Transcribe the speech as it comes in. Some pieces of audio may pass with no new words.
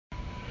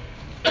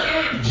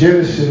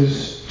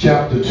Genesis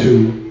chapter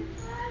 2,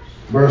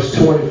 verse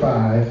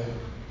 25,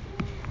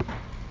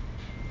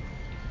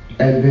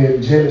 and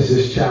then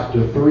Genesis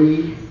chapter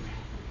 3,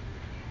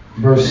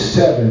 verse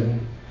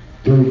 7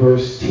 through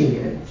verse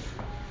 10.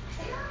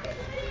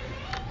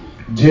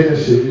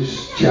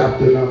 Genesis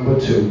chapter number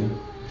 2,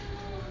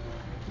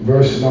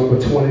 verse number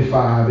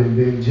 25, and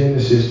then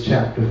Genesis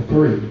chapter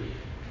 3,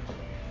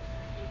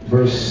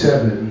 verse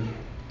 7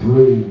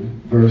 through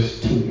verse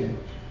 10.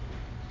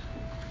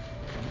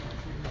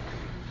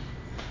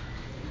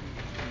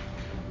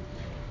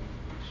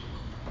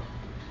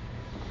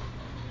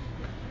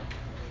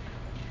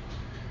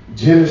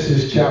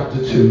 Genesis chapter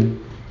 2,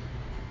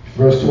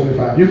 verse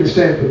 25. You can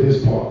stand for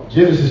this part.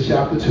 Genesis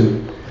chapter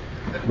 2,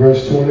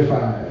 verse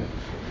 25.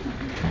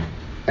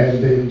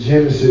 And then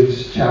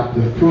Genesis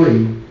chapter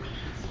 3,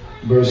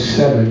 verse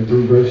 7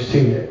 through verse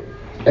 10.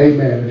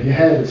 Amen. If you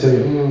had it,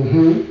 say,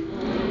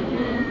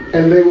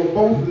 And they were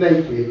both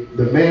naked,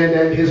 the man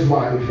and his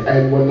wife,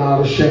 and were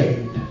not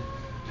ashamed.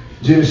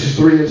 Genesis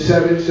 3 and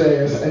 7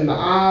 says, And the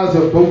eyes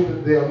of both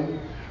of them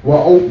were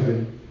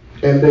open,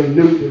 and they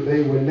knew that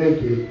they were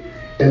naked.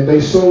 And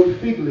they sewed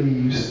fig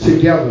leaves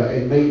together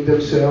and made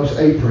themselves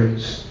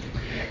aprons.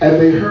 And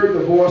they heard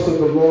the voice of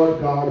the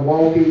Lord God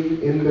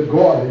walking in the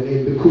garden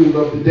in the cool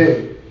of the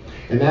day.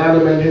 And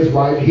Adam and his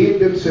wife hid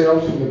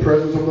themselves from the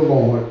presence of the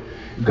Lord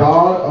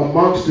God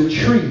amongst the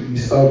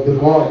trees of the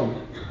garden.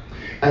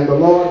 And the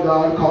Lord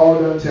God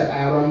called unto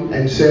Adam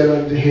and said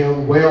unto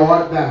him, Where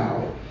art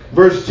thou?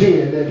 Verse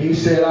 10, And he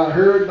said, I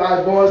heard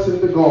thy voice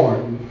in the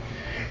garden,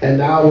 and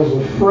I was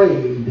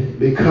afraid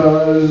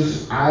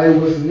because I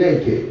was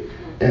naked,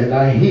 and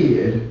I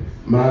hid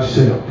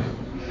myself.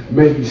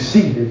 May be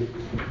seated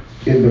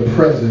in the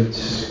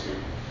presence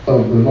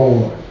of the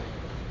Lord.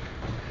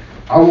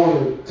 I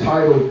want to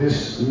title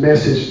this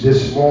message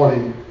this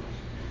morning,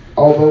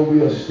 although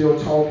we are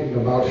still talking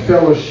about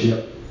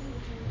fellowship,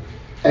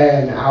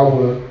 and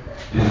our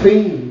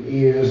theme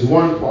is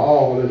one for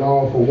all and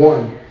all for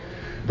one.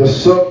 The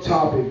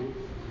subtopic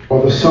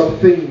or the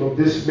sub-theme of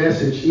this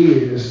message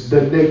is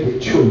the naked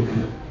truth.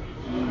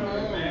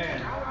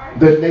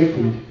 The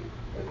naked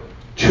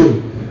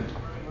truth.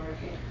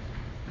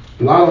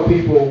 A lot of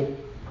people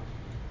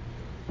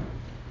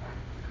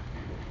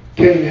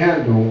can't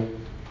handle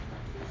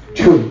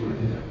truth.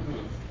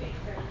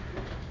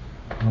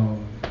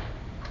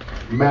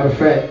 Matter of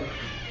fact,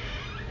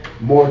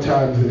 more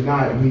times than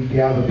not, we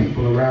gather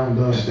people around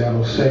us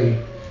that'll say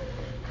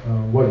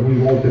what we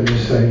want them to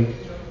say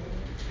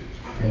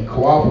and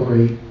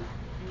cooperate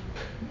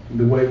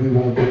the way we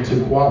want them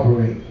to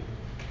cooperate.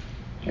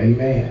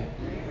 Amen.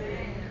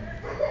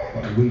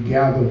 We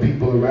gather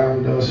people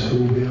around us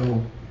who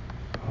will,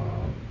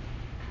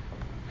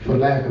 for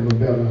lack of a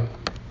better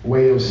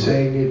way of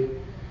saying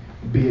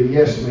it, be a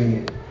yes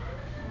man.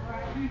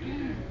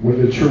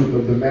 When the truth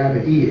of the matter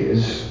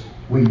is,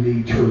 we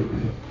need truth.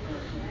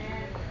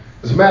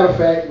 As a matter of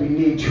fact, we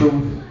need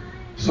truth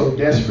so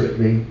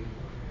desperately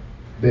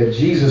that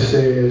Jesus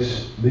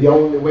says the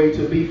only way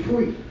to be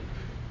free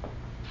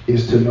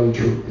is to know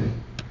truth.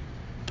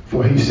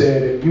 For he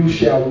said, And you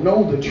shall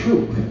know the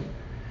truth,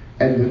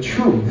 and the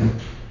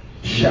truth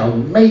shall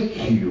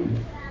make you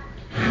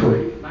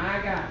free.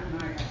 My God,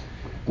 my God.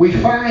 We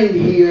find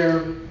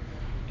here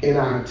in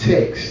our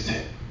text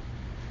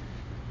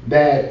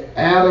that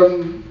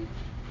Adam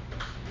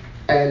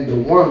and the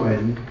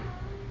woman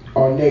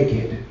are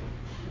naked.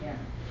 Yeah.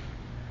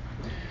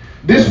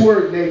 This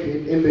word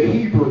naked in the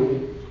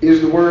Hebrew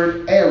is the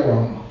word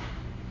arom,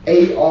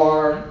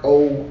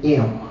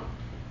 A-R-O-M.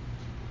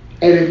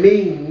 And it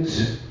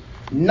means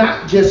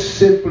not just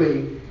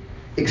simply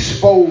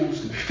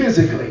exposed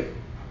physically.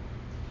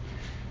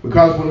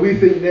 Because when we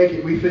think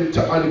naked, we think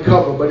to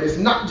uncover. But it's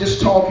not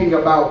just talking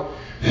about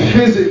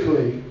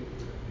physically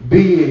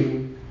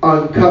being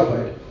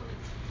uncovered.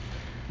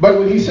 But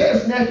when he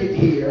says naked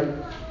here,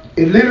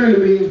 it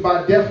literally means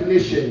by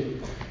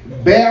definition,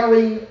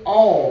 bearing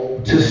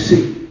all to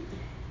see.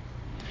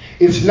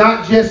 It's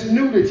not just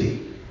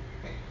nudity,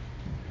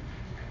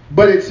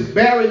 but it's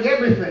bearing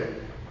everything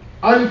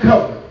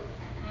uncovered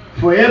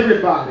for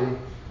everybody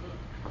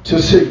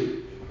to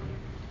see.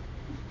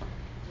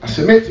 I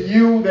submit to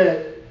you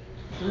that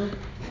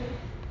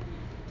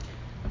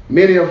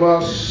many of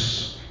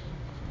us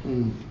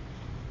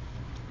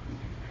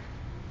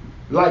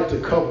like to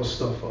cover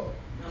stuff up.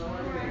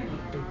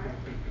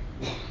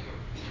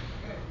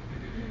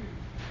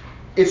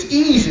 It's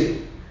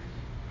easy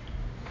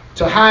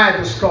to hide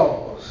the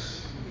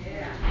scars,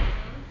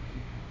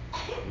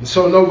 and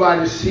so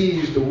nobody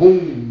sees the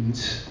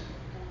wounds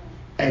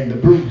and the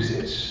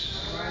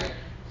bruises.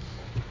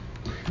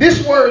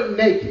 This word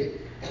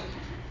naked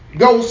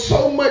goes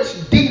so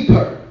much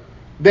deeper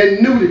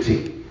than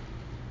nudity.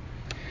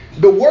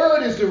 The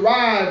word is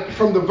derived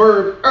from the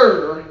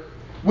verb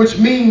which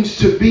means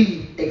to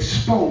be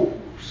exposed.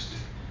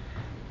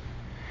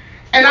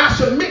 And I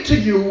submit to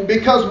you,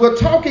 because we're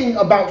talking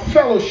about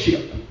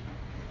fellowship,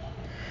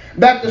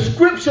 that the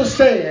scripture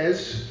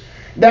says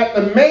that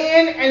the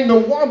man and the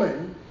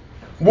woman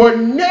were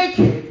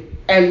naked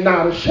and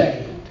not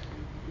ashamed.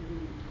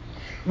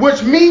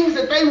 which means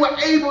that they were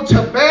able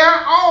to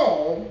bear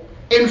all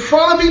in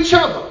front of each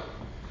other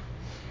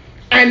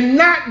and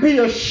not be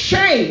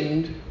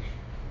ashamed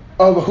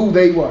of who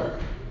they were.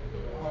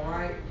 All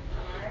right.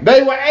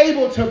 They were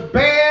able to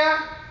bear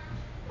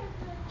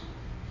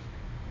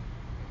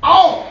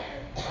all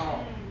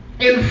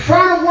in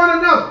front of one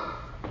another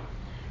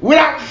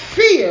without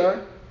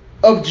fear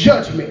of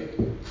judgment.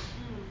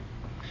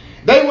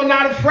 They were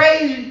not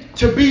afraid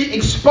to be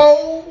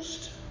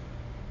exposed,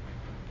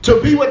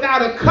 to be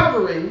without a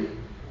covering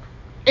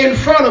in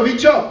front of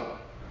each other.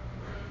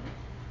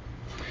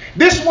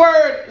 This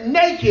word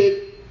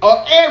naked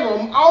or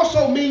arum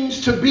also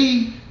means to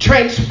be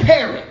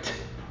transparent.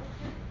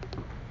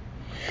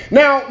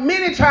 Now,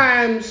 many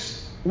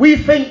times we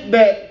think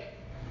that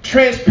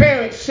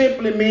transparent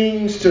simply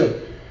means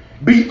to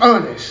be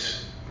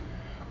honest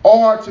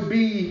or to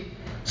be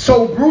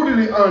so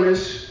brutally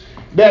honest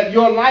that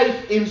your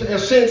life, in a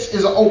sense,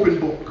 is an open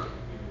book.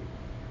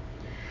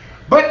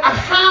 But I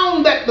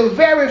found that the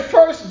very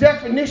first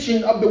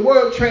definition of the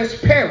word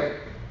transparent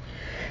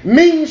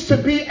means to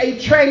be a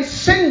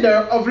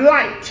transcender of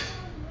light.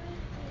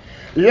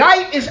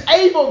 Light is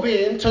able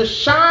then to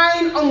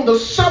shine on the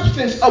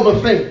substance of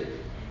a thing,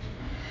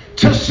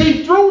 to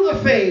see through the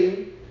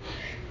thing,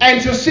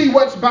 and to see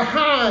what's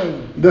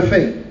behind the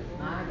thing.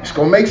 It's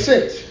going to make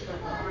sense.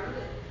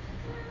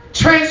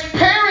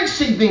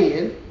 Transparency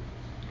then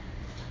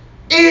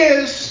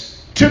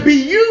is to be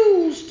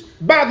used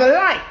by the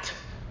light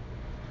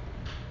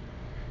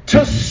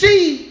to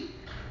see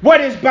what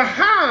is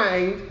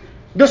behind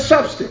the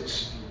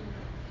substance.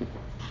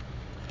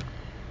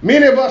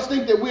 Many of us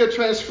think that we are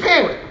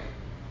transparent,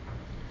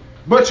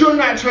 but you're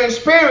not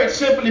transparent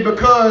simply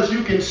because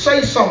you can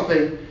say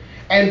something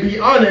and be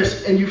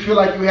honest and you feel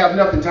like you have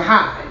nothing to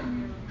hide.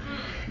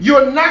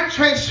 You're not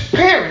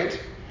transparent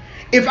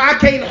if I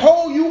can't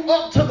hold you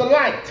up to the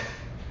light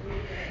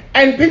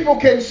and people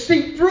can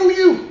see through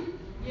you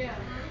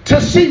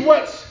to see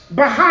what's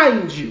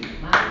behind you.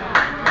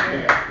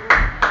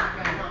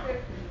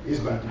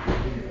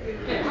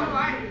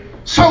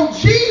 So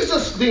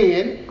Jesus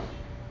then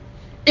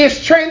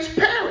is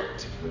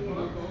transparent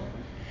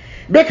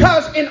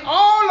because in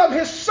all of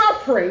his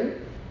suffering,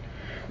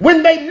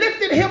 when they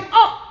lifted him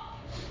up,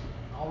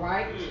 all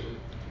right.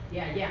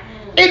 Yeah.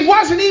 It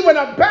wasn't even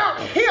about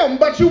him,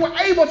 but you were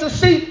able to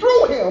see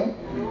through him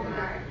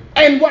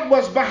and what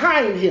was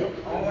behind him.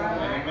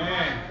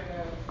 Amen.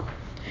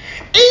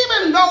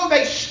 Even though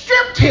they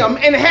stripped him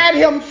and had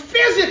him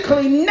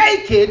physically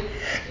naked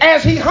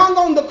as he hung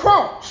on the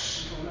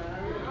cross,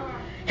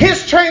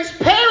 his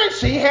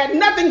transparency had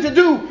nothing to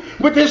do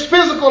with his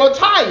physical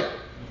attire.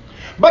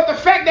 But the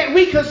fact that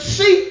we could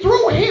see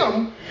through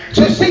him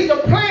to see the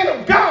plan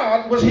of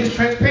God was his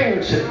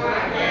transparency.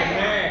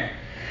 Amen.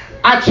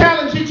 I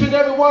challenge each and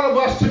every one of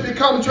us to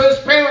become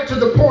transparent to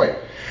the point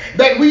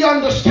that we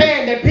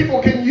understand that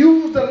people can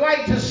use the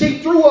light to see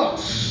through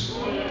us.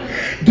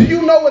 Do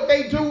you know what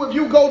they do if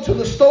you go to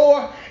the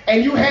store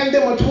and you hand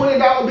them a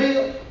 $20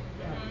 bill?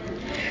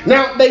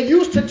 Now, they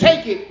used to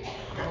take it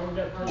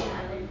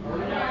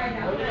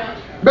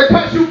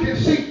because you can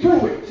see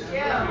through it.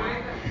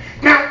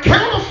 Now,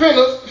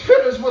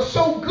 counterfeiters were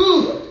so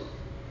good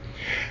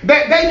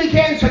that they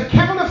began to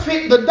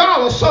counterfeit the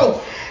dollar.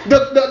 So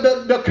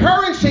the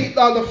currency,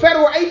 the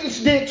federal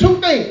agents did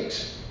two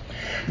things.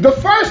 The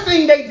first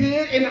thing they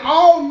did in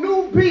all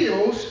new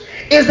bills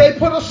is they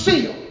put a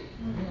seal.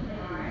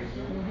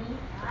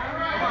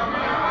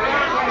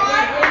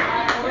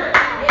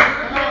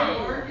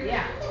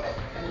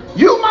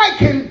 You might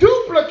can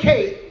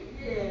duplicate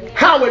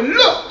how it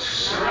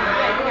looks,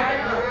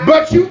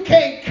 but you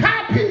can't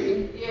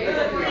copy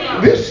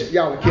this.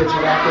 Y'all are catching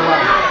after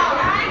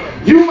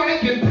life. You might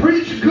can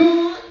preach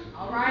good,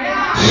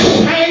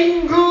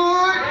 sing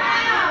good,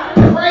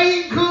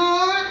 pray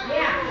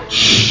good,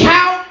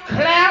 shout,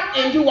 clap,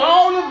 and do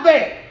all of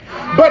that.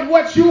 But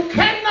what you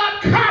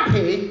cannot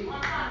copy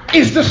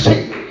is the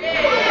seal.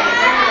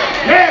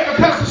 Yeah,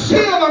 because the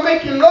seal will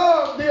make you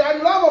love the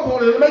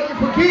unlovable. It'll make you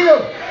forgive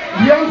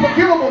the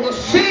unforgivable. The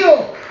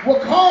seal will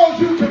cause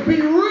you to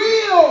be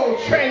real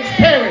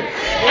transparent.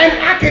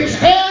 And I can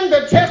stand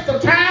the test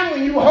of time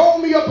when you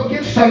hold me up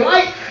against the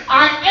light.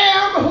 I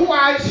am who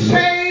I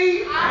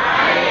say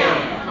I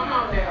am. Come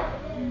on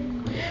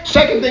now.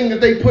 Second thing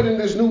that they put in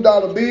this new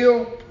dollar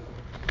bill,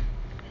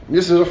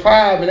 this is a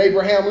 5 and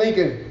Abraham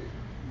Lincoln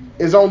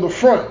is on the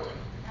front.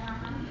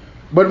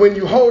 But when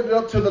you hold it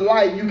up to the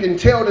light, you can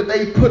tell that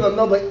they put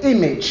another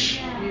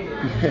image.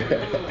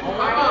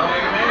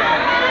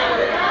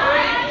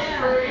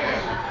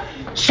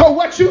 So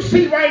what you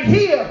see right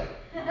here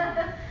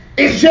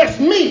is just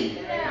me.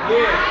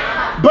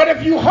 But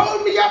if you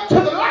hold me up to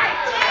the light,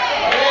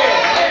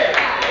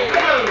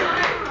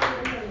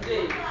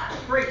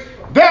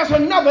 there's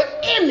another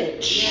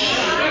image.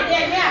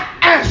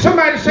 And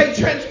somebody say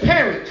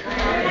transparent.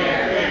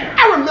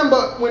 I remember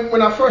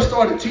when I first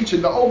started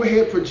teaching, the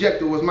overhead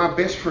projector was my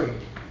best friend.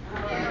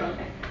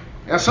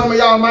 Now some of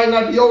y'all might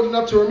not be old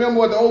enough to remember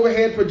what the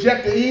overhead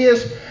projector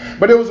is,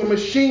 but it was a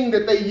machine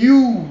that they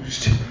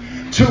used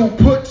to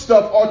put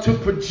stuff or to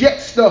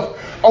project stuff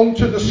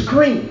onto the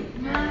screen.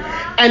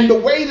 And the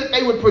way that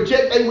they would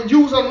project, they would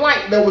use a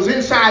light that was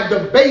inside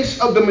the base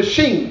of the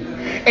machine.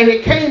 And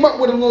it came up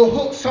with a little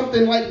hook,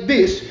 something like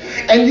this.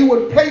 And you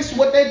would place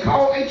what they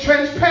call a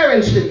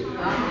transparency.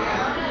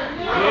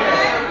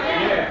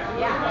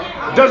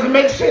 Doesn't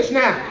make sense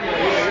now.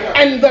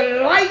 And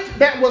the light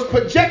that was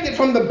projected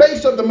from the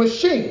base of the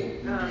machine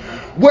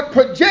would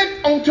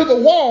project onto the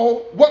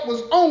wall what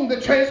was on the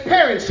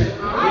transparency.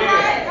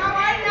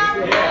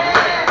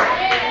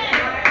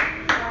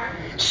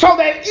 So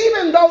that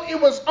even though it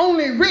was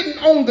only written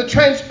on the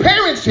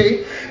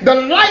transparency, the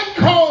light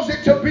caused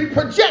it to be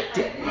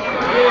projected.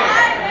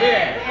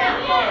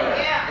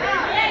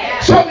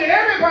 So that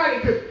everybody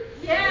could.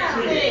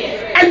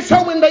 And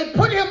so when they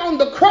put him on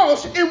the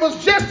cross, it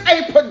was just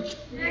a projection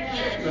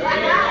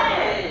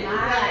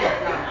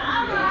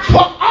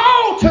for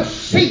all to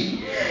see.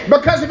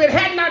 Because if it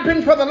had not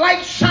been for the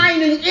light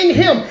shining in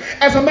him,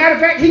 as a matter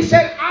of fact, he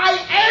said, I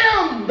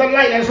am the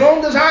light as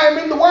long as I am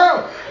in the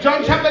world.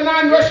 John chapter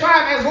 9 verse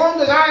 5, as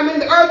long as I am in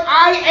the earth,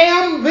 I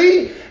am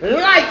the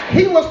light.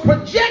 He was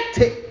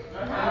projected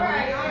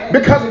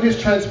because of his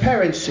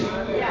transparency.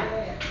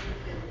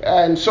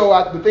 And so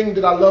the thing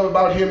that I love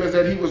about him is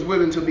that he was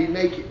willing to be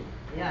naked.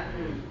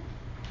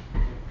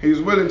 He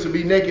was willing to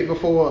be naked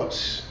before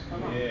us.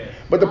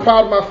 But the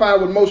problem I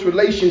find with most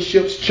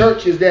relationships,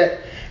 church, is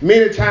that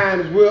many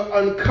times we're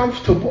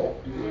uncomfortable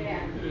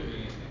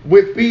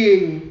with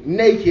being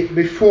naked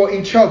before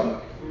each other.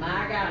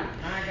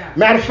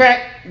 Matter of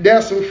fact, there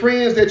are some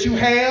friends that you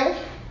have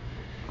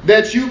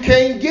that you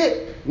can't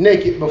get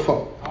naked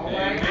before.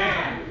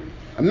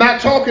 I'm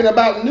not talking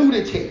about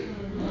nudity.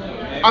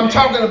 I'm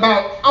talking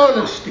about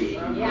honesty.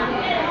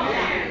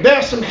 There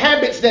are some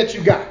habits that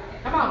you got.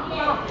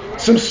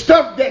 Some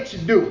stuff that you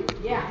do.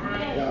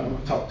 Y'all want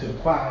to talk to the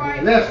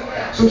choir. There's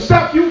some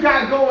stuff you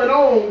got going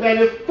on that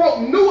if folk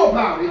knew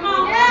about it,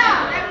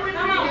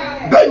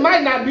 they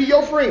might not be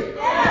your friend.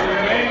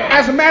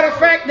 As a matter of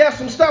fact, there's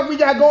some stuff we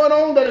got going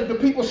on that if the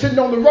people sitting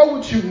on the road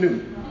with you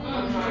knew.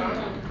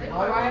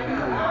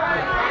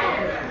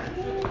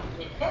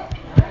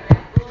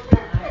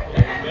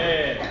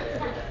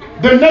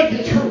 The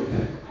naked truth.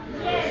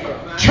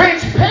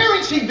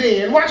 Transparency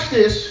then, watch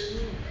this,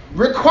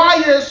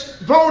 requires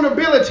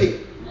vulnerability.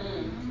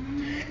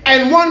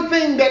 And one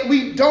thing that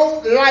we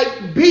don't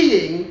like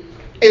being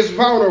is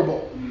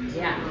vulnerable.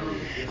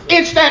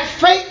 It's that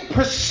fake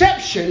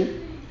perception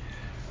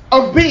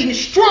of being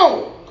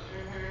strong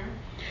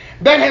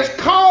that has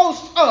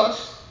caused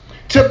us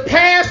to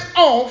pass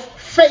off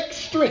fake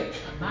strength.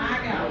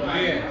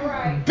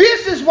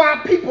 This is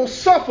why people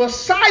suffer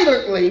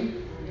silently,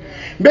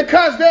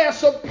 because they are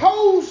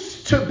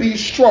supposed to be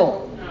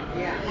strong.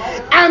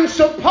 I'm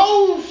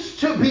supposed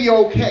to be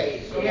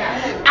okay.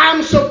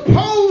 I'm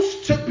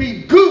supposed to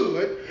be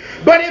good.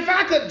 But if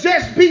I could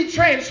just be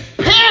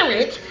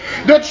transparent,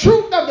 the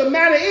truth of the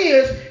matter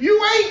is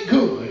you ain't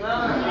good.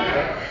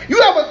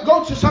 You ever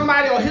go to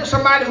somebody or hear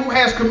somebody who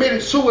has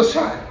committed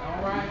suicide,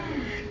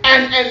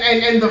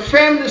 and the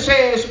family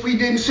says we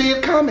didn't see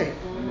it coming.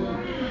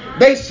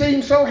 They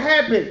seem so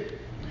happy.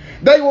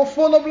 They were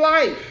full of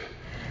life.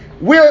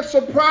 We're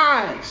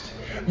surprised.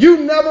 You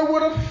never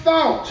would have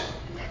thought.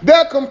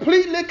 They're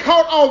completely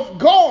caught off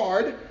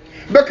guard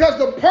because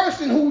the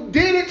person who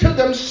did it to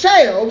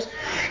themselves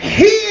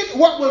hid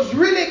what was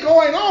really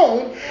going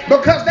on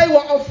because they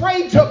were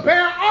afraid to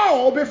bear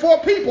all before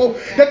people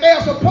that they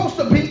are supposed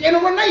to be in a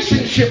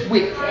relationship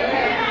with.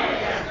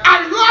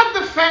 I love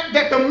the fact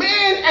that the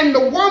man and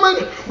the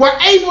woman were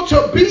able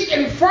to be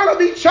in front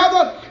of each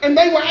other, and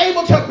they were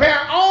able to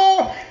bear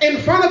all in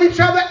front of each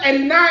other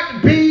and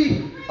not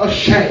be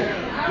ashamed.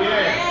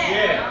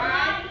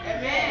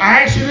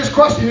 I ask you this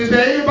question: is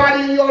there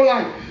anybody in your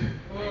life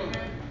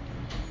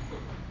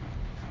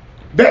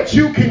that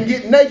you can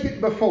get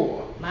naked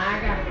before? My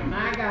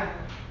God.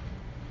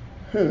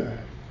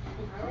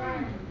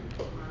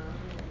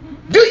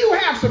 Do you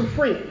have some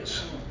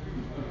friends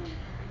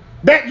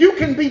that you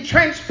can be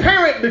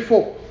transparent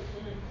before?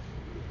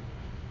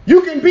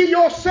 You can be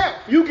yourself.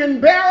 You can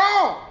bear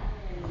all.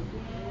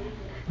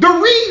 The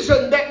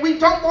reason that we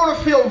don't want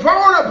to feel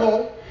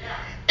vulnerable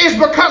is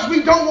because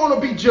we don't want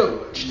to be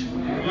judged.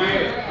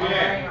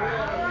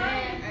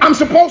 I'm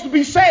supposed to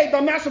be saved.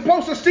 I'm not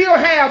supposed to still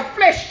have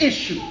flesh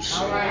issues.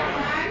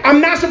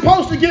 I'm not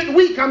supposed to get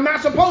weak. I'm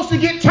not supposed to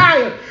get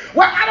tired.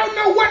 Well, I don't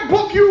know what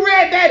book you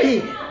read that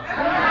in.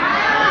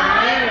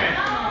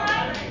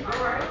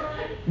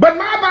 But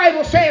my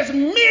Bible says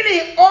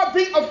many are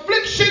the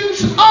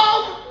afflictions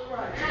of,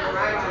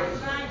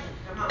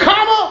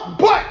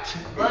 but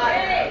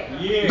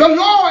the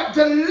Lord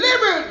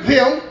delivered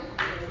them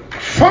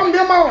from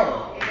them all.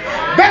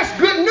 That's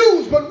good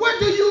news. But what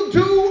do you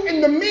do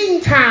in the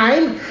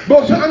meantime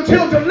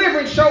until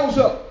deliverance shows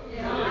up?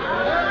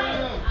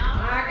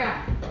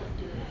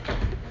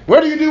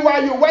 What do you do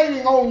while you're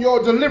waiting on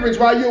your deliverance,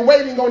 while you're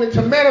waiting on it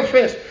to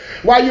manifest?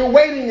 while you're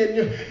waiting and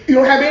you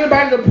don't have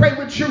anybody to pray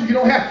with you. You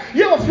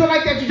ever feel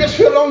like that? You just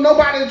feel on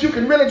nobody that you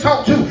can really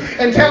talk to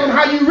and tell them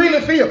how you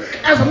really feel.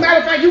 As a matter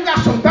of fact, you got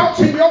some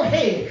thoughts in your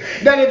head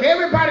that if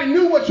everybody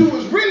knew what you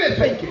was really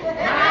thinking.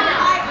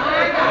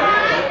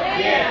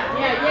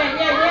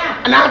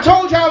 And I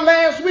told y'all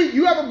last week,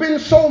 you ever been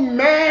so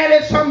mad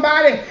at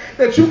somebody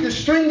that you can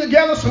string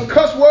together some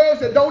cuss words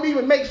that don't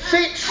even make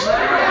sense?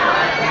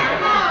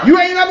 You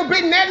ain't ever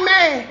been that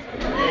mad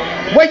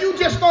where you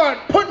just start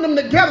putting them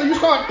together, you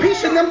start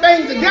piecing them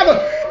things together,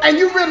 and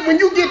you really, when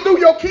you get through,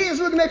 your kids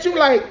looking at you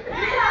like,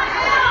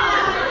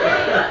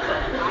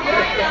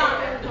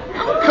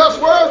 cuss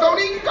words don't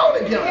even go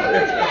together.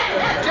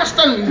 Just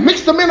done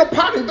mixed them in a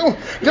pot and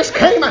just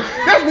came out.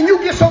 That's when you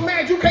get so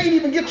mad you can't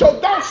even get your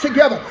thoughts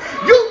together.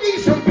 You need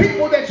some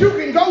people that you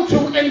can go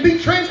to and be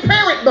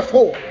transparent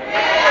before.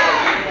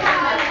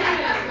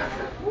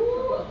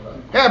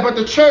 Yeah, but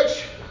the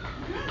church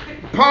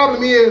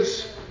problem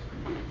is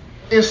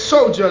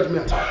so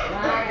judgmental.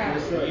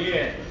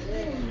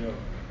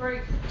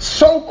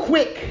 So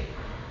quick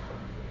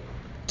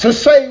to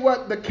say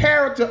what the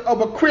character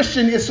of a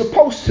Christian is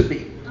supposed to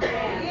be.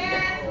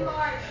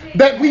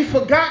 That we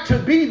forgot to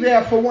be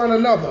there for one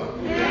another.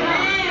 We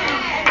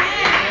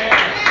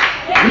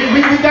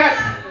got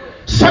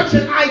such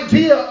an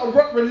idea of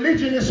what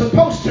religion is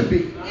supposed to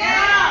be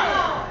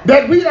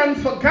that we done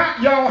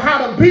forgot, y'all,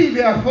 how to be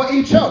there for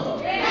each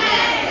other.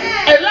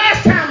 And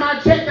last time I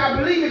checked, I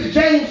believe it's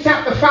James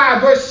chapter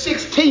 5 verse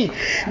 16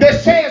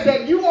 that says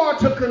that you are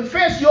to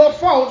confess your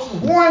faults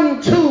one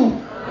to.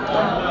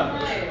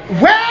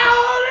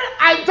 Well,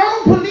 I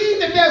don't believe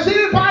that there's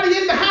anybody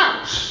in the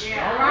house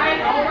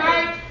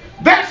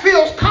that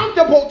feels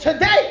comfortable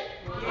today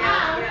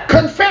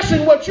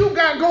confessing what you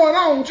got going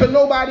on to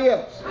nobody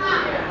else.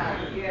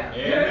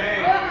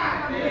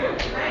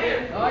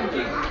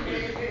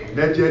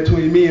 That's just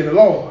between me and the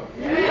Lord.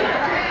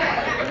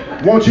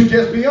 Won't you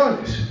just be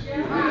honest?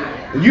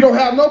 You don't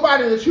have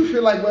nobody that you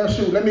feel like, well,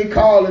 shoot, let me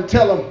call and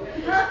tell them,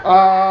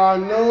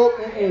 no,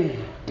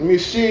 let me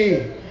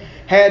see.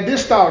 Had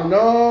this thought,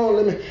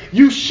 no,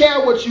 you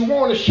share what you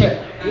want to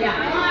share.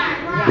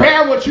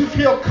 Bear what you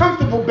feel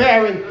comfortable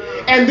bearing,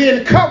 and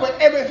then cover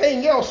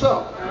everything else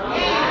up.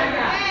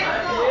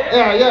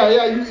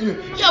 Yeah. You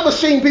ever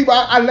seen people,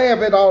 I laugh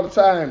at all the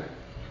time.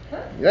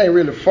 It ain't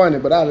really funny,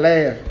 but I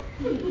laugh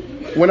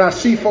when I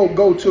see folk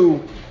go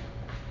to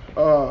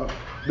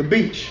the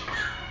beach.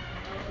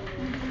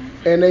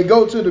 And they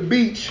go to the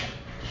beach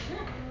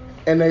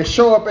and they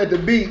show up at the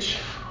beach,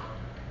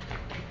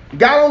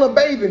 got on a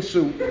bathing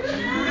suit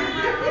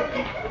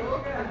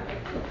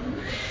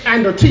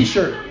and a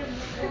t-shirt.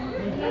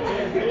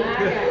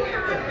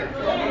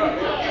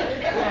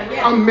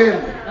 I'm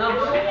married.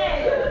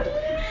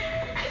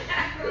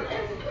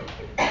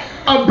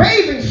 A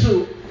bathing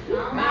suit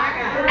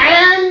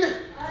and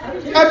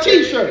a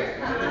t-shirt.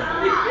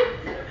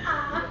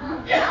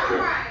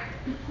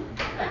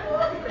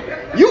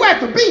 You at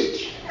the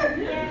beach.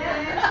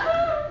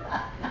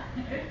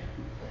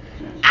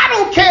 I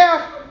don't care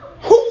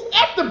who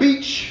at the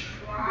beach.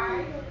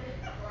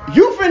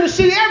 You finna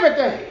see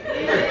everything.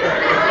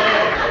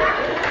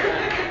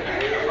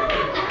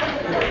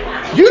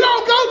 You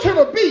don't go to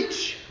the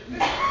beach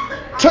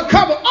to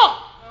cover up.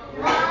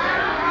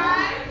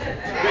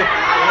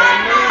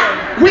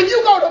 When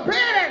you go to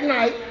bed at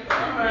night,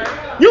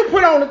 you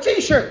put on a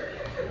t-shirt.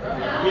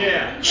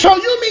 So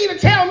you mean to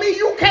tell me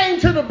you came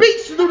to the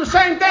beach to do the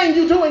same thing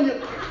you do in your...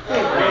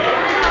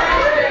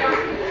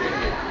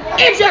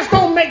 It just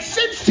don't make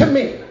sense to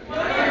me.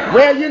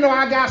 Well, you know,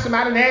 I got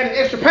somebody that had an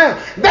extra pound.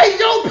 They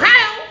your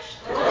pounds.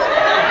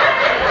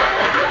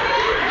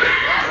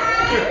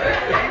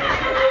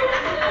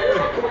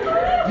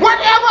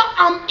 Whatever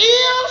I'm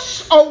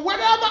is or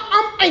whatever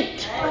I'm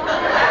ain't.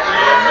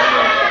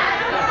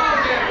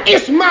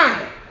 It's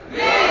mine.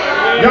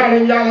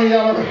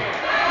 Y'all.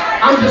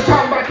 I'm just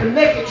talking about the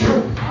naked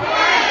truth.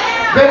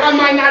 That I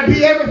might not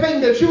be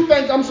everything that you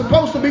think I'm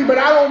supposed to be, but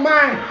I don't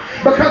mind.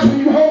 Because when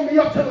you hold me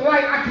up to the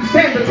light, I can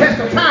stand the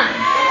test of time.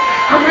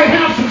 I might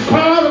have some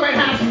scars, I might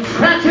have some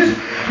scratches,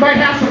 might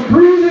have some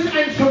bruises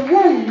and some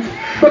wounds.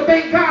 But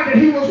thank God that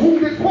he was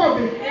wounded for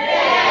me.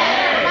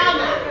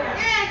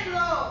 Yes,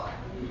 Lord.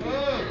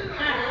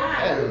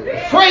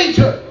 Afraid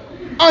to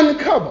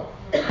uncover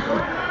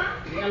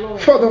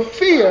for the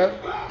fear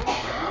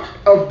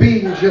of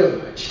being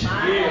judged.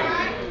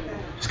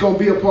 It's going to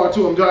be a part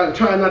two. I'm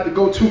trying not to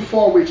go too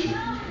far with you.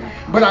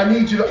 But I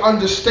need you to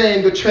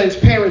understand the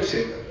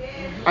transparency.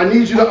 I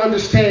need you to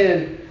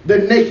understand the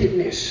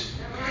nakedness.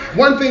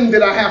 One thing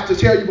that I have to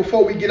tell you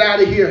before we get out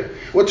of here,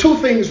 well, two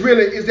things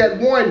really, is that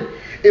one,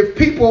 if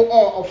people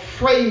are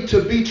afraid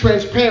to be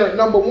transparent,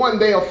 number one,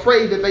 they're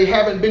afraid that they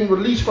haven't been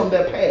released from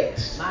their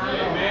past.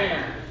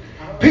 Amen.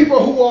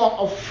 People who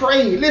are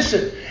afraid,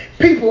 listen,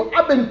 people,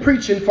 I've been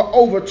preaching for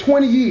over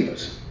 20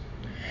 years.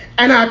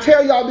 And I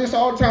tell y'all this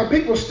all the time.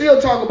 People still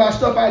talk about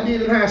stuff I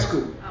did in high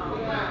school.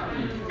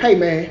 Hey,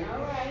 man,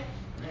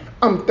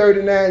 I'm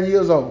 39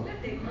 years old.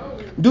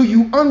 Do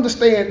you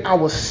understand I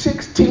was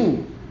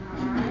 16?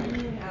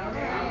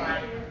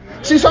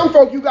 See, some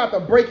folk, you got to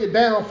break it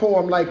down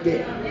for them like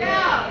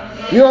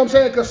that. You know what I'm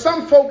saying? Because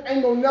some folk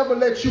ain't going to never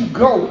let you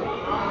go.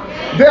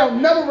 They'll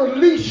never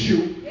release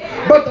you.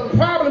 But the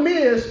problem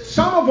is,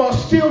 some of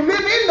us still live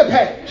in the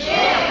past.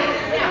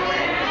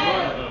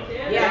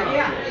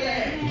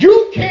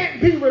 You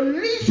can't be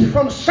released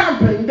from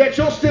something that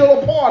you're still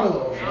a part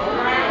of.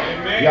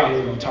 Y'all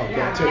ain't going to talk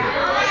that to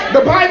me.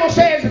 The Bible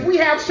says if we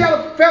have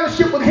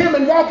fellowship with him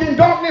and walk in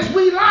darkness,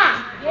 we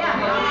lie.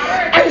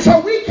 And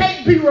so we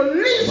can't be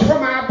released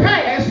from our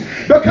past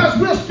because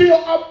we're still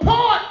a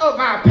part of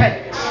our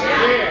past.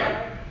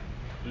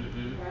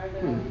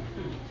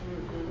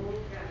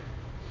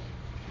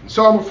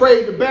 So I'm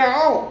afraid to bear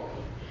on.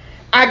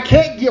 I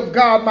can't give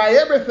God my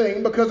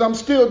everything because I'm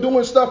still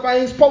doing stuff I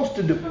ain't supposed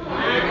to do.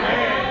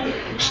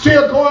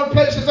 Still going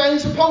places I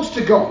ain't supposed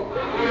to go.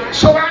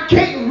 So I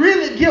can't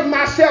really give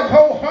myself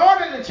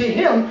wholeheartedly to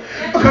him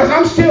because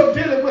I'm still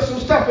dealing with some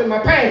stuff in my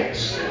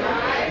past.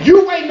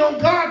 You waiting on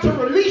God to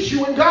release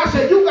you and God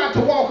said you got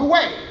to walk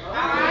away.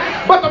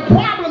 But the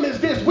problem is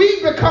this: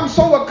 we've become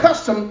so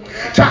accustomed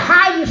to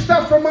hiding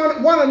stuff from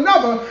one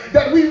another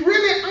that we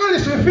really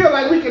honestly feel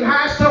like we can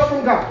hide stuff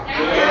from God.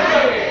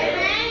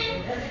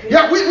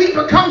 Yeah, we've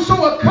become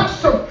so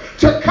accustomed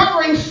to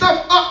covering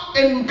stuff up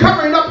and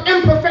covering up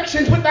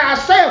imperfections with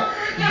ourselves.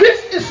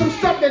 This is some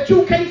stuff that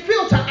you can't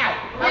filter out.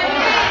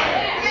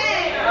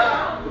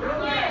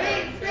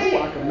 Oh,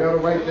 I can never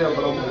right there,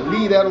 but I'm going to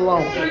leave that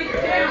alone.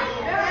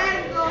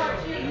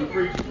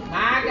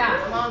 My God,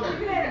 come on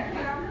now.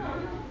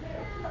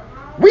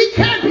 We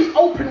can't be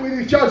open with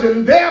each other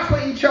and there for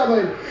each other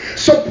and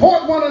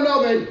support one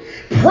another and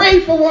pray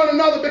for one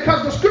another,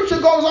 because the scripture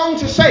goes on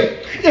to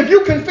say, if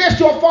you confess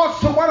your faults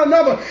to one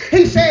another,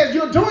 he says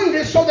you're doing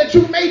this so that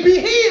you may be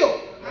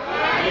healed.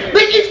 The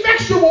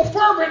effectual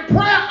fervent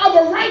prayer of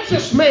a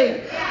righteous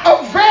man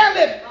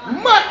availeth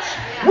much.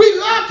 We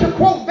love to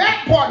quote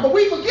that part, but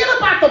we forget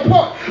about the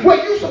part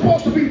where you're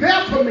supposed to be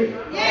there for me.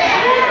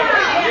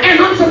 And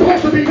I'm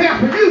supposed to be there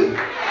for you.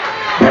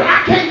 But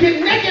I can't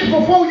get naked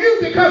before you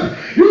because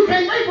you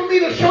can't wait for me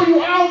to show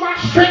you all my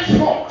stretch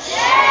marks.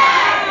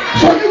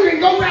 So you can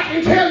go back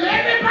and tell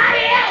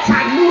everybody else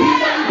I knew he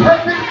wasn't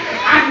perfect.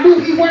 I knew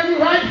he wasn't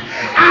right.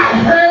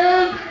 I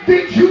heard,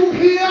 did you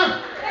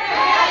hear?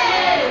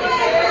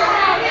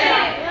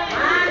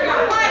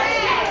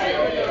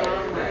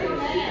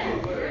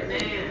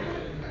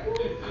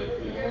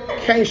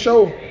 Can't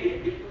show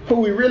who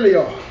we really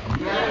are.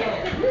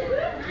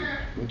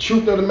 The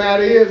truth of the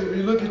matter is, if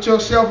you look at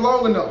yourself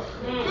long enough,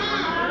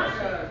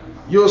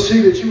 you'll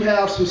see that you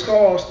have some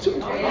scars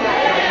too.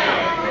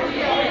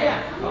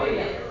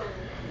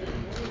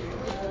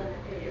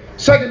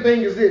 Second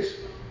thing is this: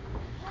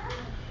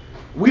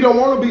 we don't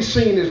want to be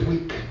seen as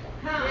weak.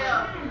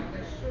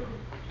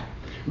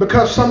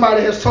 Because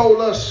somebody has told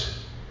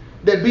us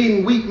that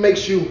being weak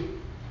makes you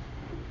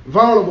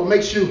vulnerable,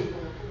 makes you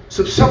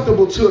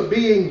susceptible to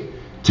being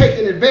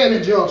taken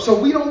advantage of. So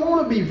we don't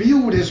want to be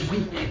viewed as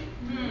weak.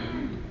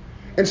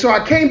 And so I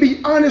can't be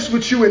honest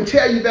with you and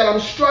tell you that I'm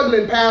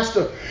struggling,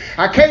 Pastor.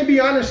 I can't be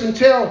honest and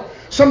tell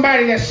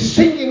somebody that's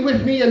singing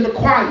with me in the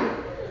choir,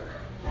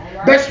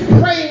 that's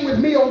praying with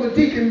me on the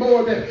deacon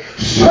board, that's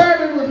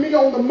serving with me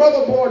on the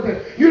motherboard,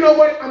 that, you know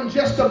what, I'm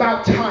just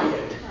about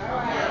tired.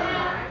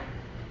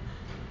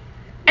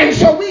 And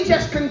so we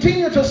just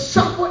continue to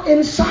suffer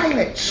in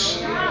silence.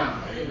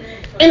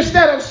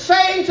 Instead of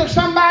saying to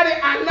somebody,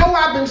 I know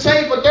I've been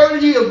saved for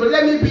 30 years, but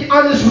let me be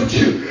honest with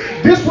you.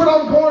 This what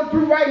I'm going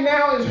through right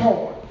now is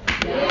hard.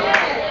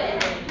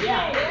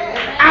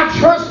 I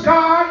trust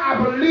God, I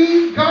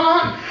believe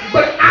God,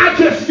 but I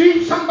just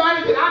need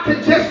somebody that I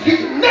can just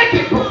get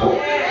naked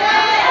before.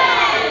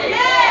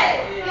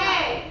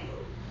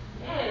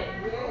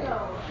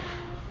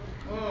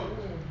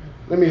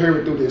 Let me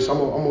hurry through this. I'm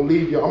gonna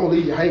leave you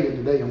hanging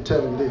today. I'm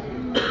telling you this.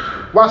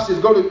 Watch this.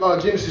 Go to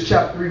Genesis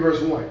chapter 3,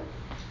 verse 1.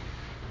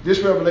 This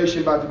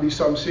revelation about to be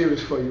something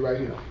serious for you right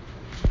here.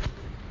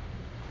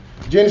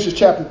 Genesis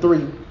chapter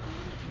 3,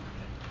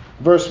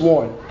 verse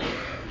 1.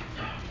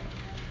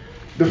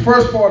 The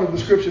first part of the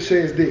scripture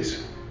says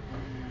this: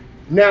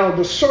 now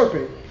the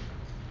serpent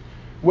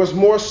was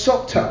more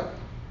subtle.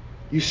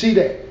 You see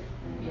that?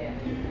 Yeah.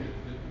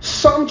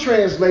 Some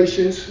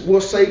translations will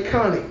say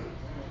cunning.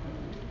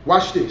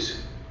 Watch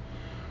this.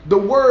 The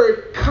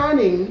word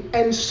cunning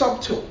and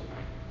subtle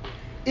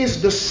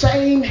is the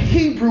same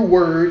Hebrew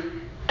word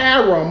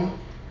aram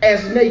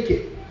as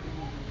naked.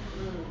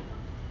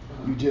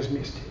 You just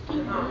missed it.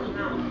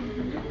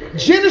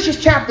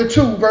 Genesis chapter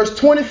 2, verse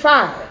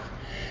 25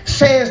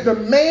 says the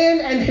man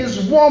and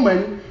his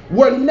woman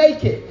were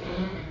naked.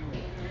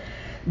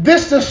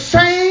 This the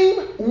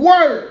same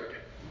word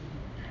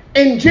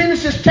in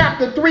Genesis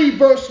chapter 3,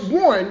 verse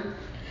 1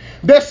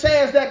 that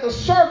says that the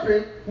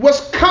serpent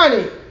was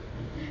cunning.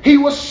 He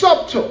was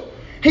subtle.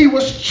 He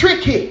was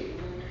tricky.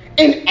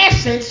 In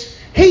essence,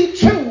 he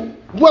too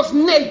was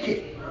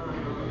naked.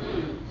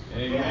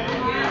 Amen.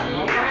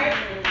 All right.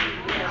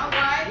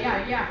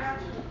 Yeah.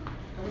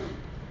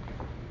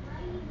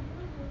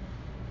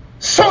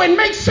 So it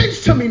makes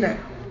sense to me now.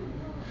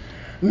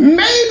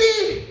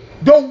 Maybe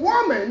the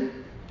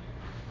woman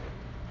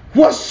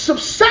was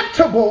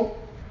susceptible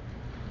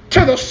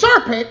to the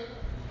serpent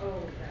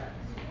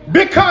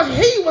because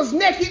he was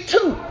naked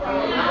too.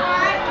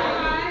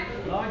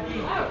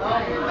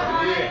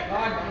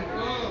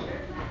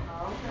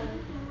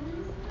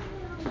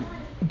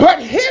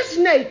 But his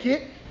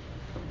naked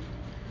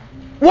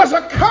was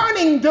a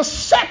cunning,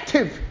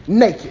 deceptive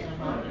naked.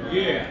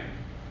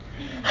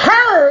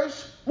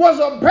 Hers was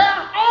a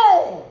bare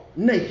all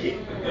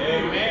naked.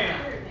 Amen.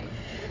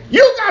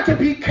 You got to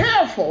be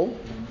careful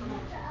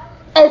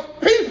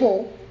of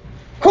people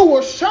who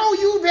will show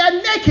you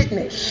their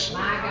nakedness,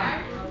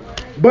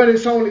 but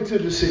it's only to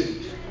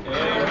deceive.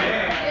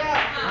 Amen.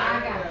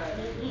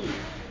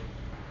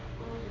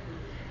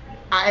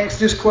 I asked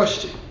this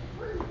question: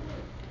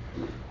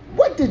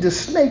 what did the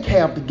snake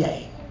have to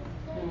gain?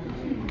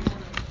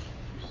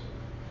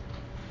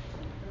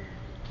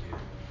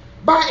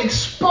 By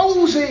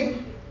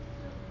exposing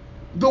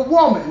the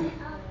woman,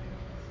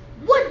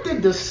 what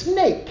did the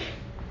snake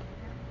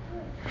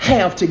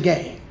have to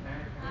gain?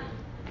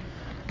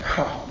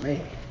 Oh,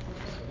 man.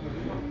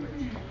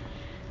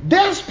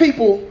 There's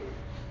people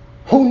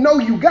who know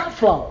you got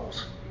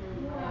flaws.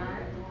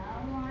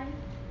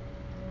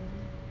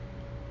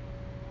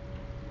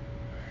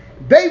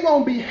 They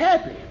won't be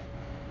happy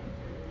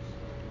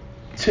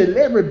till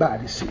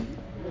everybody sees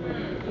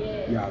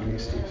it. Y'all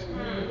missed this.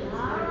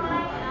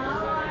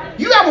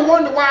 You ever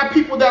wonder why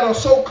people that are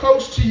so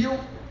close to you,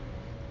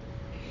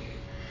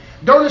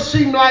 don't it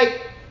seem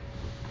like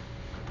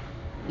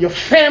your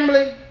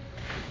family,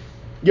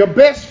 your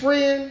best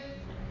friend,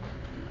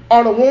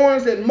 are the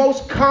ones that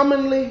most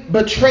commonly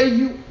betray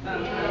you?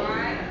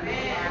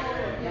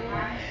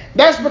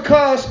 That's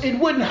because it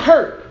wouldn't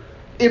hurt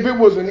if it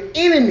was an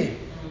enemy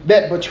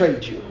that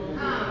betrayed you.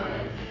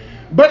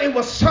 But it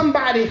was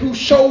somebody who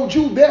showed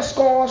you their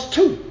scars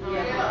too.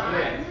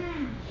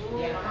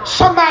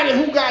 Somebody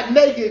who got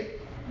naked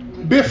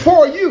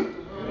before you.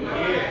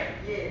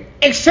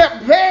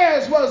 Except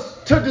theirs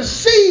was to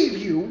deceive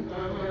you,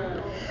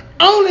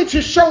 only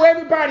to show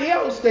everybody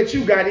else that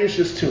you got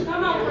issues too.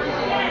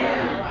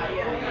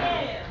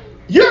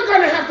 You're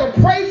going to have to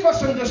pray for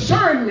some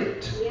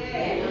discernment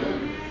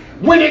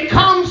when it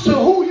comes to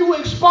who you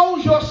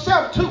expose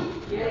yourself to.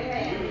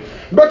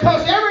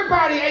 Because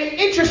everybody ain't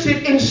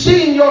interested in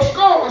seeing your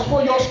scars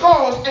for your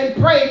scars and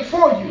praying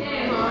for you.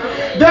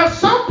 There's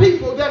some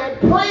people that are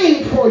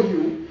praying for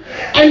you,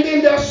 and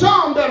then there's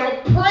some that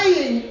are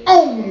praying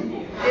on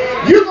you.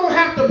 You're going to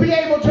have to be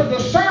able to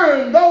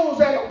discern those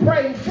that are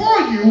praying for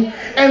you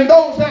and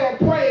those that are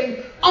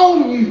praying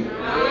on you.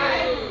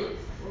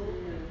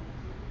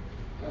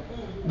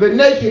 The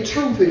naked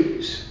truth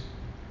is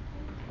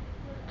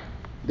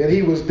that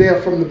he was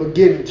there from the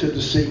beginning to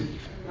deceive.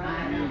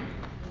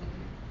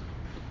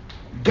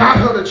 Got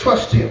her to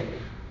trust him.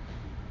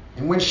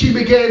 And when she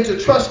began to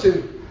trust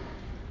him,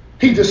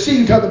 he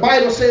deceived her. The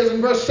Bible says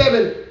in verse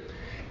 7,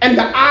 and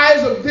the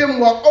eyes of them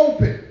were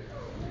open,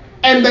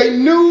 and they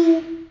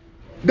knew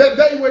that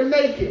they were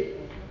naked.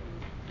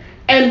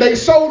 And they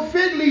sewed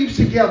fig leaves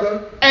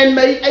together and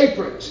made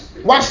aprons.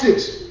 Watch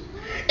this.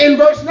 In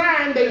verse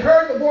 9, they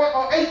heard the voice,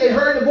 or 8, they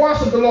heard the voice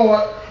of the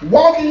Lord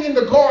walking in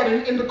the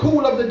garden in the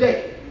cool of the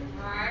day.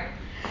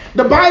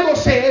 The Bible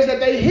says that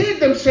they hid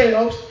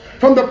themselves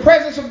from the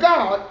presence of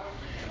God.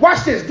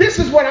 Watch this. This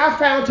is what I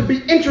found to be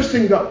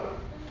interesting though.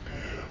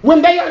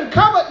 When they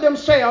uncovered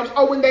themselves,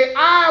 or when their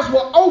eyes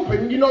were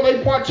open, you know,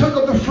 they partook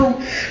of the fruit,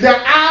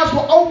 their eyes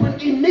were open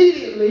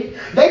immediately.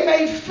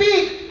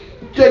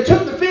 They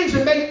took the figs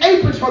and made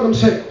aprons for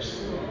themselves.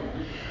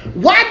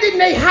 Why didn't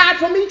they hide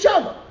from each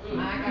other?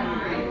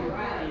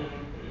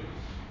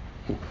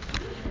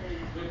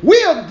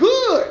 We are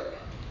good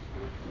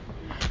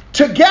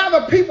to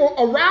gather people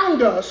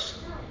around us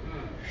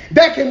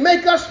that can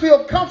make us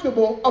feel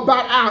comfortable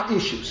about our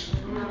issues.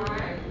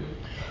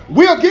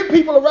 We'll get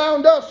people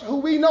around us who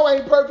we know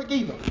ain't perfect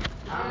either.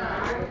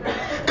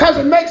 Because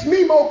it makes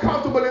me more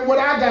comfortable in what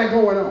I got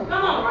going on.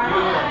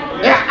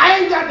 Yeah, I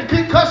ain't got to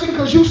keep cussing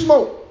because you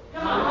smoke.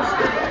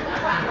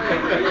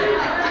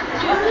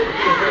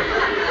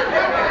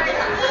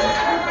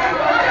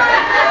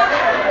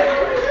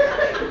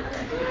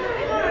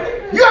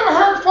 You ever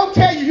heard folk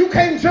tell you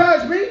can't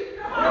judge me?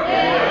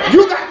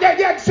 You got that.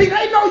 Yeah, see,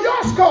 they know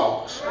your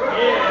scars.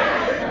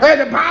 And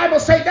the Bible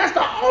say that's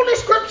the only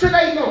scripture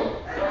they know.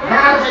 The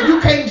Bible say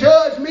you can't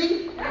judge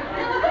me.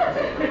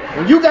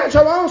 And you got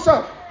your own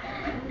stuff.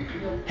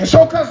 And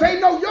so because they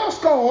know your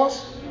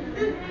scars,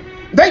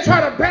 they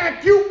try to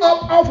back you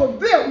up off of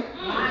them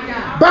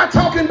by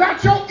talking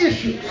about your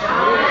issues.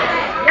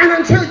 And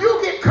until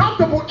you get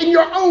comfortable in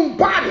your own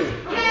body,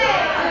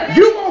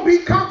 you won't be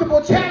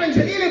comfortable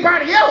challenging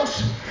anybody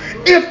else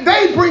if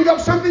they bring up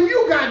something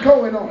you got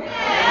going on.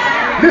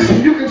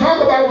 Listen, you can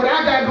talk about what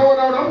I got going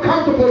on. I'm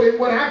comfortable in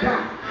what I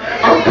got.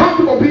 I'm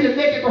comfortable being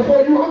naked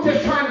before you. I'm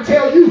just trying to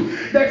tell you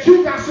that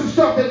you got some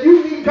stuff that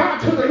you need God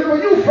to deliver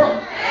you from.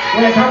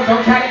 Well,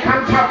 don't try to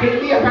come talking to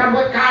me about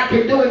what God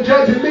can do and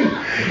judging me.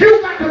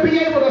 You got to be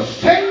able to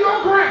stand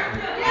your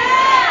ground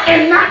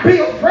and not be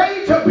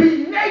afraid to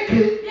be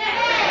naked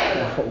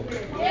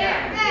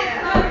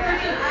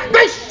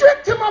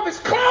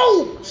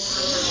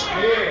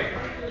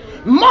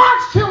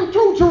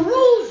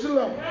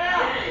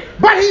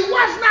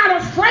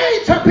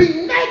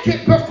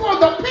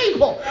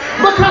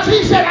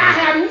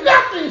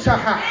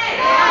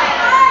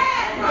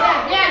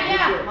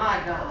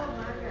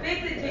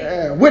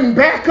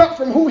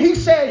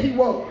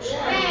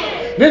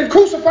Didn't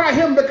crucify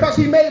him because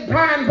he made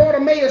blind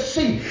Bartimaeus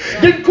see.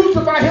 Didn't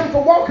crucify him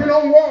for walking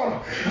on water.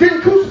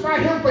 Didn't crucify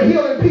him for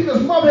healing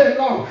Peter's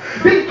mother-in-law.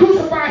 Didn't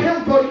crucify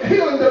him for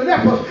healing the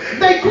lepers.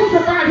 They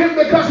crucified him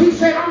because he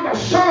said, I'm the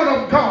Son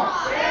of God.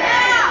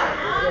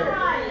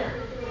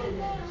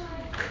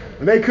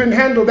 And they couldn't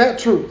handle that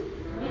truth.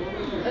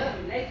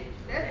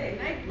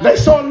 They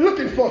started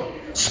looking for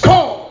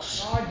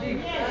scars.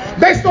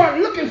 They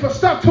started looking for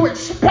stuff to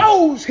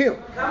expose him.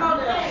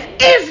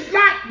 Is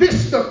not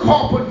this the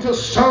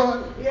carpenter's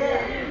son?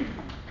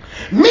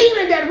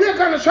 Meaning that we're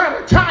going to try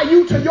to tie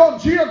you to your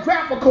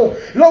geographical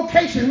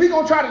location. We're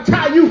going to try to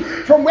tie you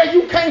from where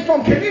you came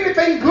from. Can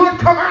anything good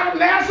come out of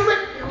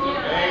Nazareth?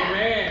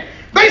 Amen.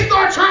 They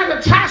start trying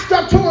to tie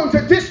stuff to him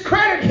to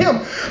discredit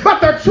him. But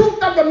the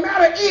truth of the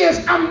matter is,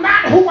 I'm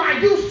not who I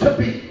used to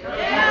be.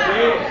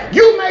 Yeah.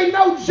 You may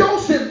know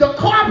Joseph the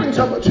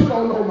carpenter, but you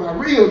don't know my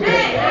real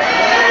name.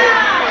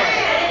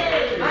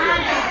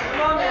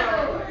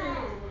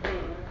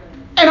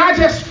 And I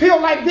just feel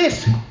like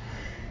this.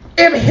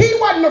 If he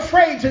wasn't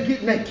afraid to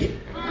get naked,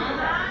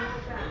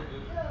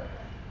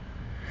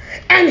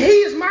 and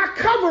he's my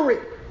covering,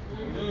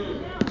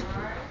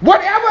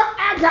 whatever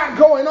I got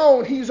going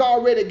on, he's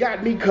already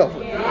got me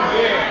covered.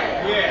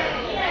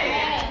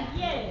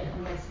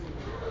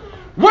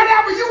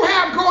 Whatever you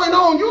have going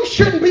on, you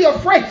shouldn't be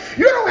afraid.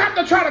 You don't have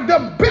to try to.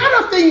 The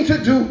better thing to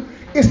do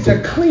is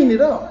to clean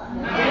it up.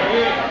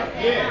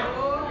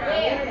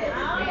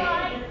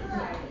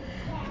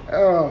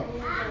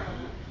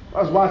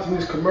 I was watching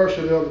this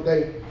commercial the other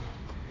day,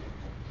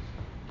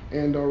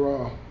 and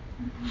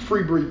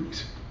Free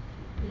Breeze.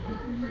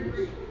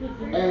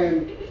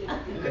 And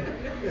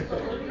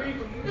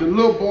the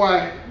little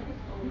boy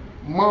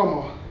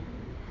mama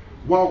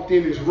walked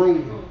in his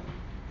room,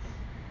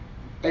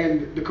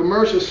 and the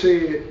commercial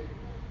said,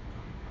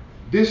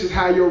 this is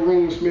how your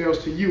room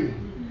smells to you.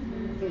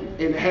 And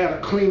it had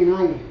a clean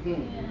room.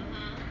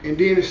 And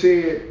then it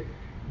said,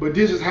 but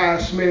this is how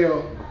it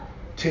smelled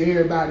to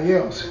everybody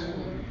else.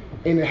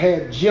 And it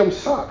had gym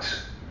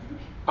socks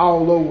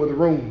all over the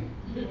room.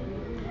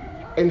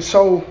 And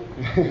so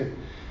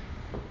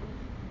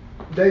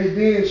they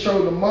then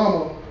showed the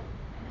mama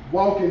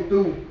walking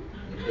through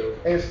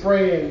and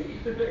spraying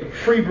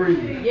Free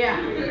Breeze.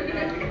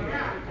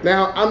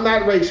 Now, I'm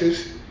not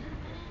racist,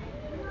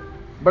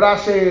 but I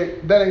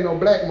said, that ain't no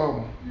black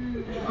mama.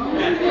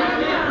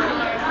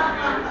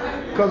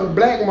 Because a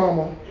black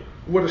mama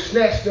would have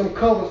snatched them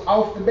covers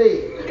off the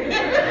bed.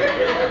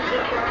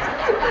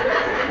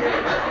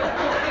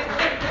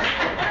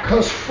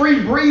 Because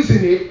Free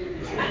Breezing it,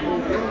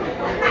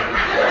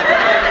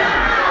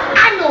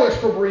 I know it's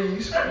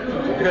Febreze.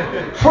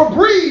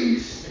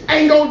 Febreze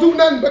ain't gonna do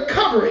nothing but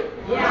cover it.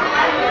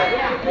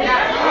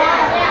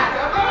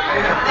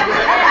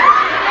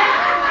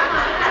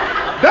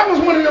 That was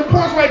one of them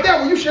points right there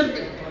where you should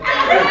be.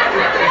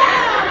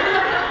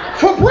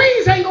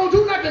 Febreze ain't gonna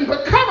do nothing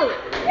but cover it.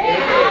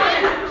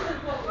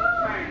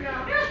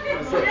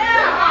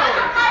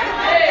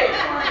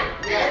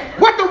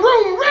 What the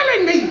room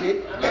really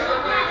needed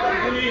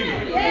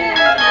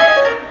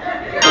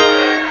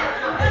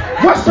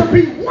was to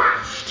be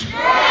washed.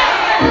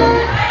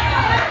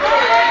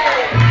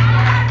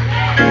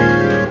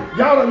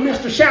 Y'all done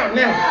missed a shout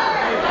now.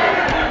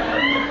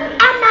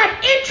 I'm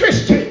not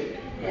interested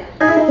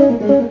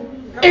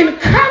in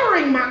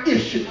covering my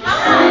issues.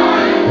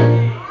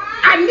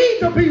 I need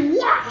to be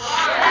washed.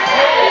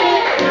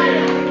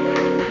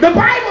 The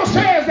Bible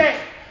says that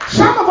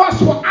some of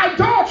us were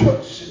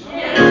idolaters.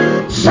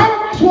 Some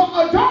of us were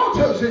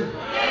adulterers. And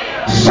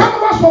some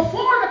of us were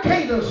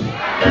fornicators.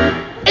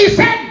 He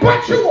said,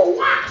 but you were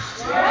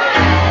washed.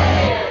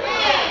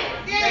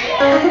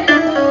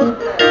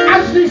 I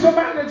just need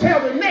somebody to tell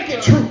the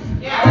naked truth.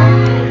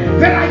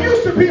 That I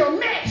used to be a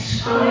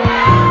mess.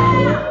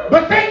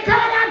 But thank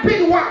God I've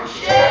been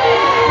washed.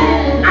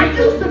 I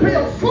used to be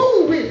a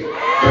fool with it.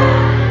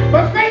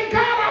 But thank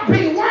God I've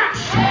been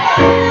washed.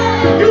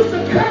 Used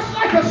to cuss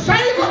like a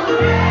sailor.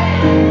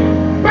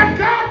 But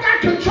God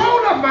got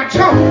control of my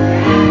tongue.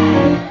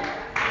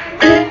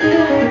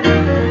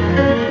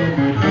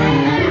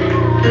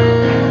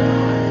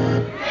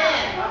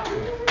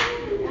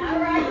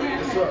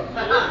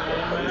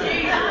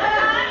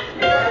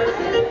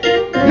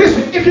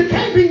 Listen, if you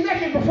can't be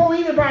naked before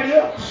anybody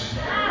else,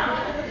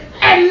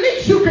 at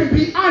least you can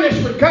be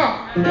honest with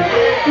God.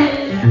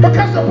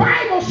 Because the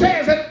Bible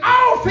says that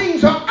all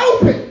things are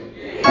open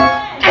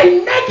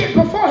and naked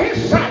before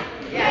his sight.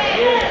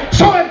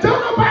 So if don't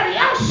nobody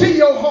else see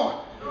your heart,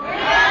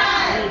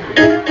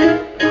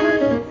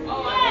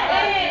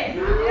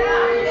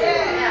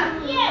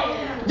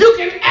 you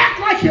can act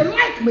like you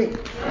like me.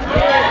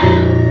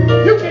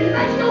 You can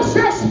make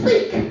yourself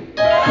speak.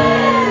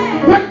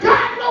 But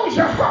God knows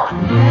your heart.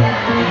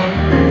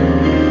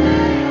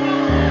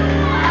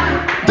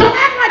 Don't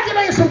act like it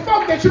ain't some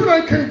folk that you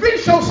done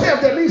convince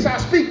yourself that at least I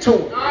speak to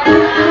them.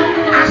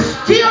 I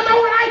still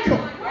don't like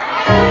them.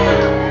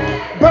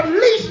 But at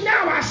least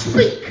now I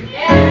speak.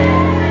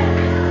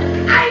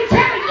 I ain't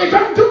telling you it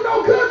don't do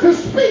no good to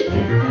speak.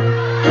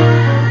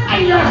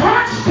 And your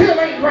heart still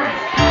ain't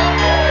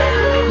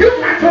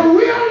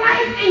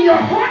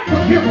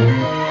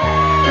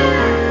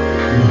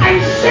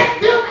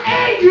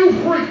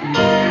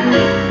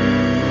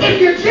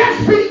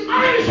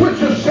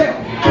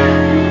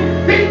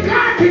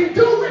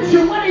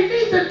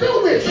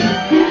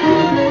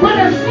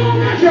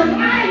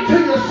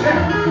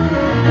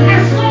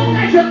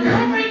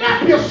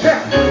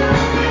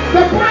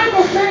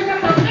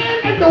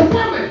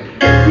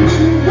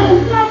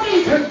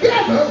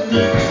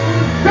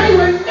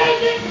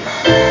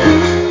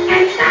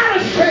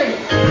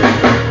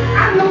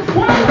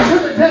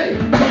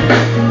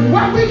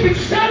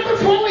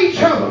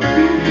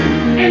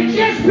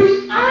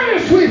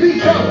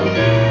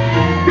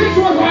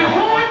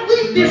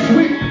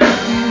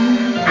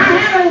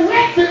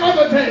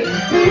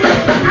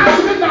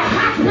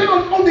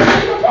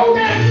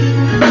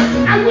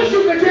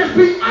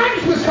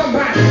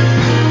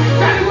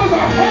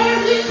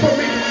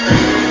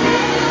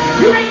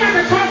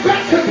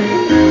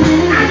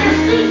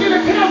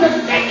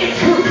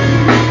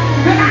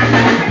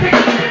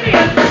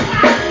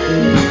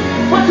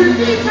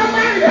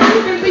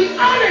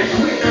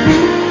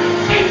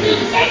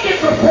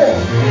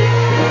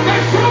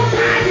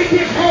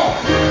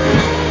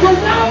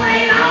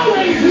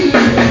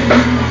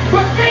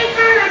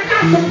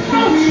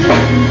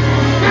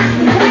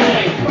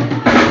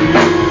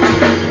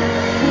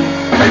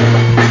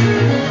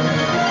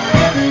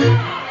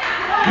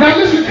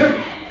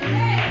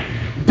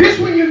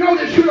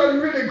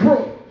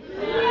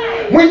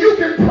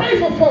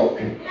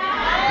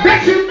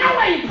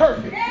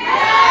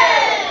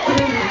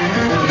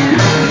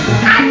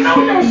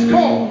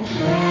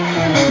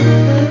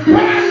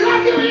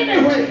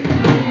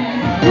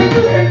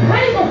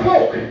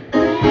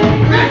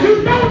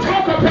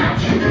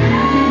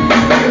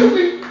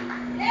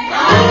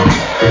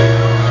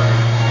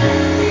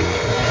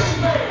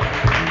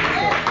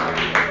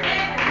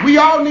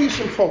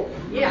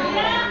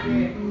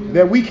before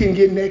that we can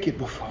get naked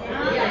before.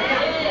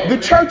 The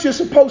church is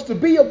supposed to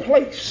be a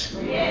place,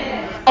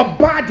 a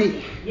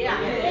body. You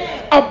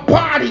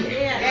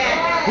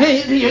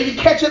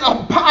catch it? A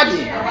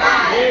body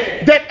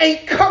that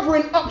ain't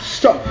covering up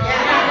stuff,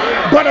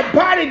 but a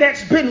body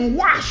that's been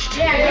washed.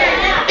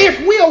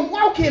 If we'll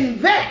walk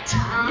in that,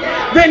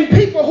 then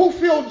people who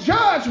feel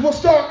judged will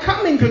start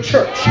coming to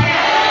church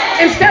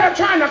instead of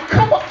trying to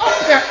cover up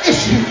their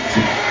issues.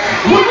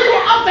 When we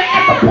were up there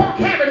at the park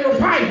having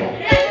revival,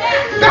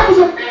 there was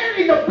a man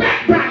in the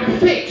back by the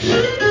fence,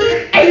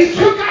 and he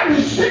took out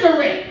his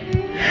cigarette.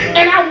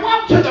 And I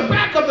walked to the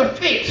back of the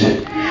fence,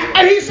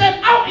 and he said,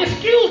 "Oh,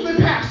 excuse me,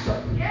 Pastor."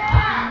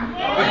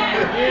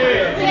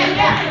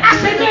 I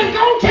said, "Man,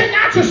 go take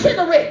out your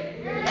cigarette,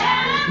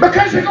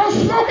 because you're going to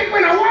smoke it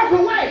when I walk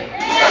away.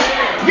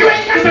 You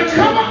ain't got to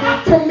cover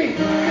up for me.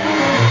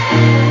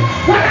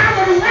 What I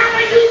would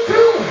rather you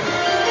do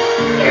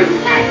is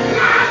let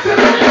God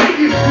deliver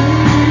you.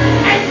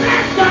 And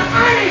that's the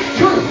honest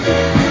truth."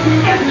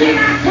 And then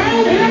I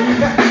told him,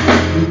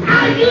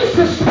 I used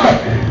to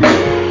smoke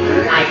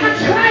like a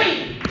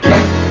train,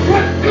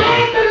 but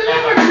God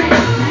delivered me.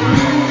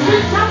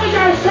 See, some of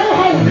y'all so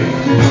holy,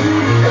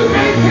 you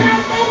can't tell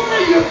folks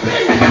where you've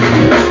been.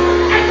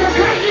 And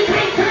because you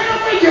can't tell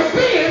where you've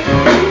been,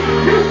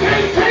 you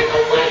can't take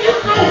them where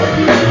you're going.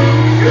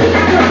 You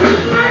got to be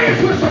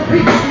honest with some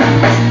people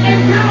and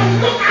tell them,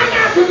 "Look, I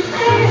got some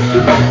scars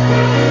too."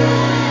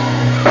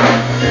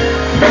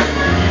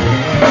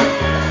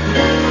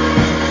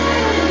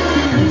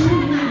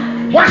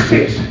 Watch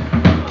this.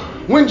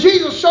 When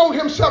Jesus showed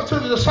himself to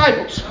the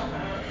disciples,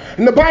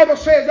 and the Bible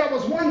says there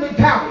was one that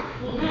doubted,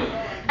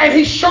 and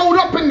he showed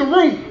up in the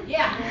room,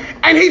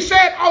 and he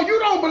said, "Oh, you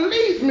don't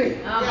believe me?"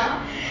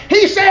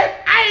 He said,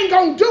 "I ain't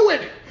gonna do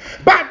it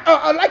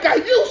like I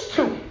used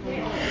to.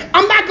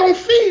 I'm not gonna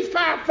feed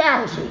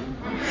 5,000.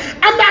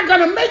 I'm not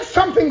gonna make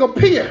something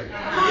appear."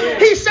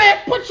 He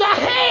said, "Put your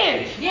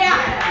hands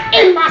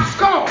in my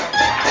scars.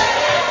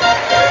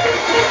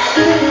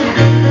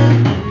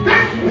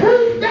 That's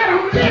proof that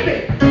I'm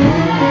living.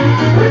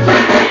 Put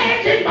your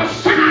hands in my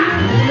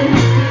side.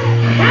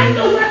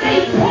 Handle where they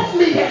put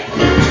me at.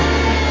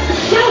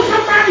 Show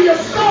somebody your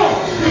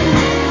scars.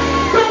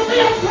 Don't be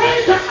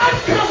afraid to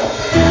uncover."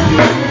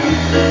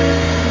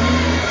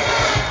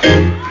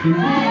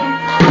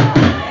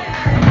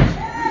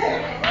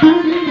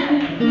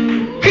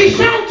 He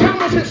showed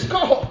Thomas his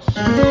scars.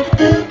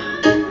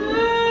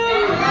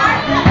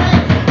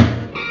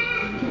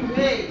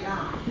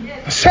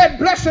 Said,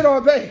 "Blessed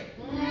are they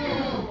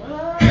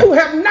who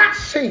have not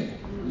seen,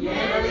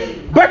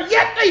 but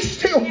yet they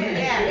still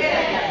believe."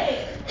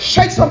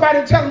 Shake somebody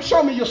and tell them,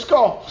 "Show me your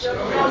scars."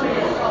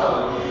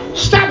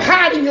 Stop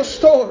hiding your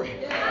story.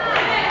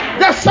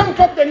 There's some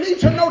folk that need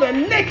to know the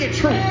naked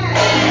truth.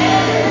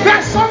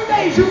 There's some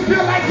days you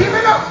feel like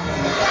giving up.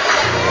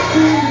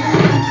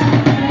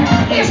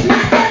 It's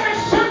not every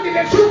Sunday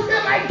that you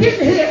feel like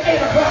getting here